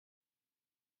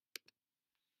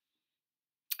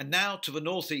And now to the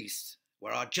northeast,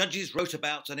 where our judges wrote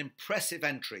about an impressive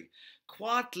entry,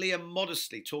 quietly and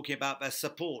modestly talking about their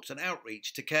support and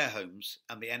outreach to care homes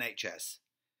and the NHS,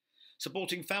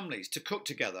 supporting families to cook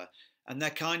together and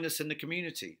their kindness in the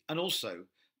community, and also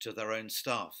to their own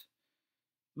staff.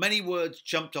 Many words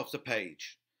jumped off the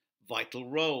page: vital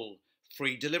role,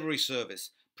 free delivery service,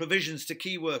 provisions to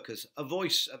key workers, a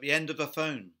voice at the end of a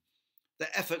phone. Their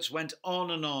efforts went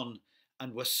on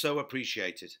and were so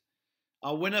appreciated.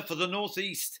 Our winner for the North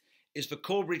East is the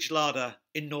Corbridge Larder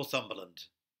in Northumberland.